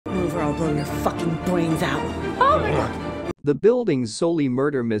blow your fucking brains out. Oh my god. The Building's solely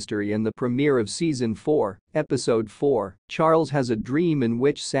murder mystery in the premiere of Season 4, Episode 4, Charles has a dream in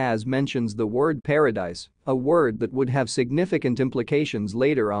which Sazz mentions the word paradise, a word that would have significant implications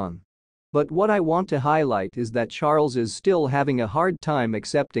later on. But what I want to highlight is that Charles is still having a hard time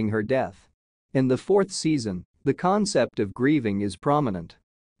accepting her death. In the 4th season, the concept of grieving is prominent.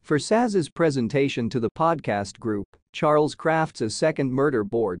 For Sazz's presentation to the podcast group, Charles crafts a second murder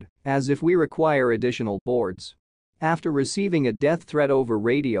board, as if we require additional boards. After receiving a death threat over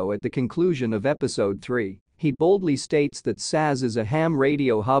radio at the conclusion of Episode 3, he boldly states that Sazz is a ham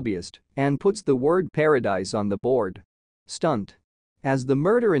radio hobbyist and puts the word paradise on the board. Stunt. As the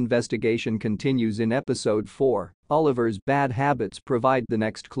murder investigation continues in Episode 4, Oliver's bad habits provide the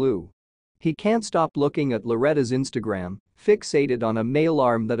next clue. He can't stop looking at Loretta's Instagram, fixated on a male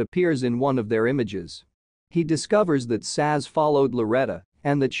arm that appears in one of their images. He discovers that Sazz followed Loretta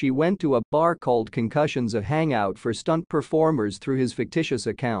and that she went to a bar called Concussions, a hangout for stunt performers, through his fictitious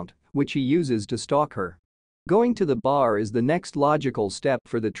account, which he uses to stalk her. Going to the bar is the next logical step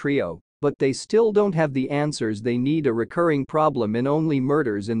for the trio, but they still don't have the answers they need, a recurring problem in Only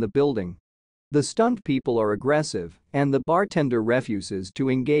Murders in the Building. The stunt people are aggressive, and the bartender refuses to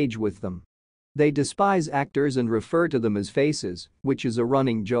engage with them. They despise actors and refer to them as faces, which is a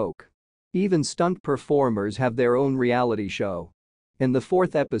running joke. Even stunt performers have their own reality show. In the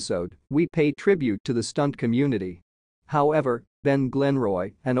 4th episode, we pay tribute to the stunt community. However, Ben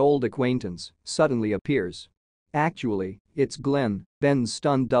Glenroy, an old acquaintance, suddenly appears. Actually, it's Glenn, Ben's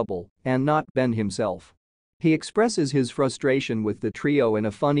stunt double, and not Ben himself. He expresses his frustration with the trio in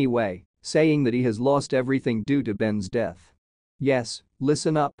a funny way, saying that he has lost everything due to Ben's death. Yes,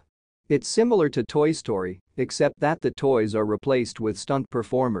 listen up. It's similar to Toy Story, except that the toys are replaced with stunt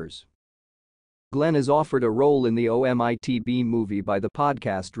performers. Glenn is offered a role in the OMITB movie by the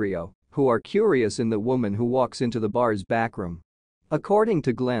podcast trio, who are curious in the woman who walks into the bar's backroom. According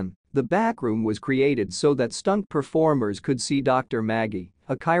to Glenn, the backroom was created so that stunt performers could see Dr. Maggie,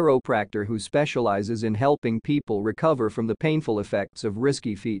 a chiropractor who specializes in helping people recover from the painful effects of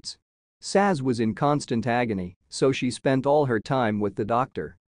risky feats. Sazz was in constant agony, so she spent all her time with the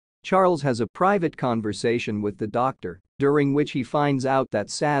doctor. Charles has a private conversation with the doctor, during which he finds out that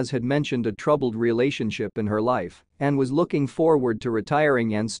Sazz had mentioned a troubled relationship in her life and was looking forward to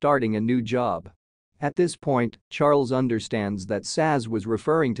retiring and starting a new job. At this point, Charles understands that Sazz was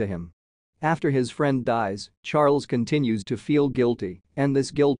referring to him. After his friend dies, Charles continues to feel guilty, and this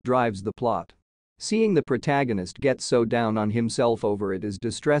guilt drives the plot. Seeing the protagonist get so down on himself over it is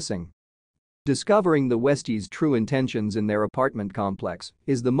distressing. Discovering the Westies' true intentions in their apartment complex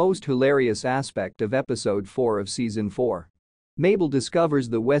is the most hilarious aspect of Episode 4 of Season 4. Mabel discovers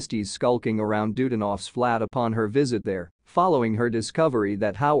the Westies skulking around Dudenoff's flat upon her visit there, following her discovery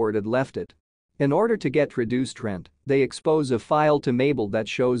that Howard had left it. In order to get reduced rent, they expose a file to Mabel that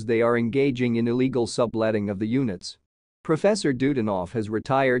shows they are engaging in illegal subletting of the units. Professor Dudenoff has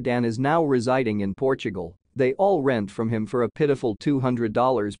retired and is now residing in Portugal. They all rent from him for a pitiful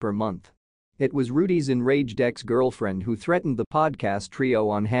 $200 per month. It was Rudy's enraged ex-girlfriend who threatened the podcast trio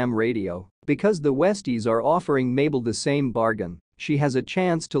on ham radio. Because the Westies are offering Mabel the same bargain, she has a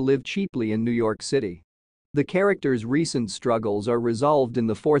chance to live cheaply in New York City. The characters' recent struggles are resolved in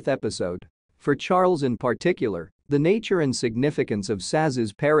the 4th episode. For Charles in particular, the nature and significance of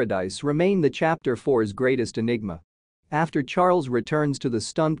Sazz's paradise remain the Chapter 4's greatest enigma. After Charles returns to the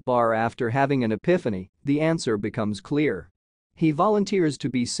stunt bar after having an epiphany, the answer becomes clear. He volunteers to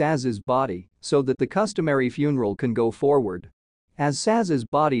be Sazz's body so that the customary funeral can go forward. As Sazz's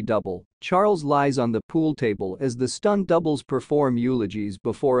body double, Charles lies on the pool table as the stunt doubles perform eulogies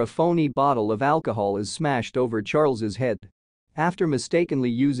before a phony bottle of alcohol is smashed over Charles's head. After mistakenly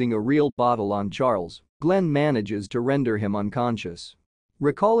using a real bottle on Charles, Glenn manages to render him unconscious.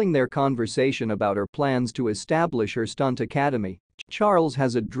 Recalling their conversation about her plans to establish her stunt academy, Charles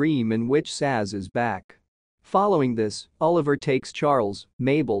has a dream in which Sazz is back. Following this, Oliver takes Charles,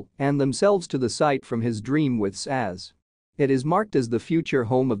 Mabel, and themselves to the site from his dream with Sazz. It is marked as the future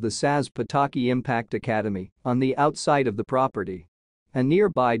home of the Sazz Pataki Impact Academy on the outside of the property. A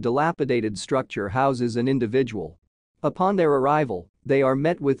nearby dilapidated structure houses an individual. Upon their arrival, they are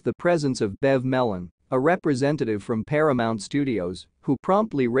met with the presence of Bev Mellon, a representative from Paramount Studios, who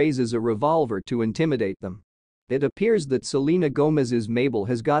promptly raises a revolver to intimidate them. It appears that Selena Gomez's Mabel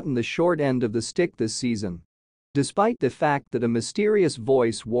has gotten the short end of the stick this season. Despite the fact that a mysterious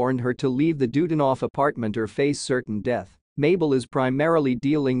voice warned her to leave the Dudenoff apartment or face certain death, Mabel is primarily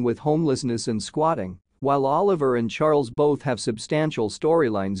dealing with homelessness and squatting, while Oliver and Charles both have substantial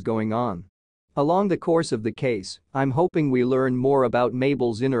storylines going on. Along the course of the case, I'm hoping we learn more about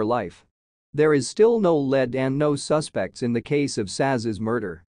Mabel's inner life There is still no lead and no suspects in the case of Sazz's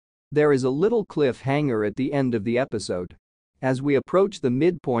murder. There is a little cliffhanger at the end of the episode. As we approach the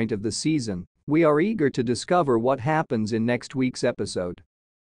midpoint of the season, we are eager to discover what happens in next week's episode.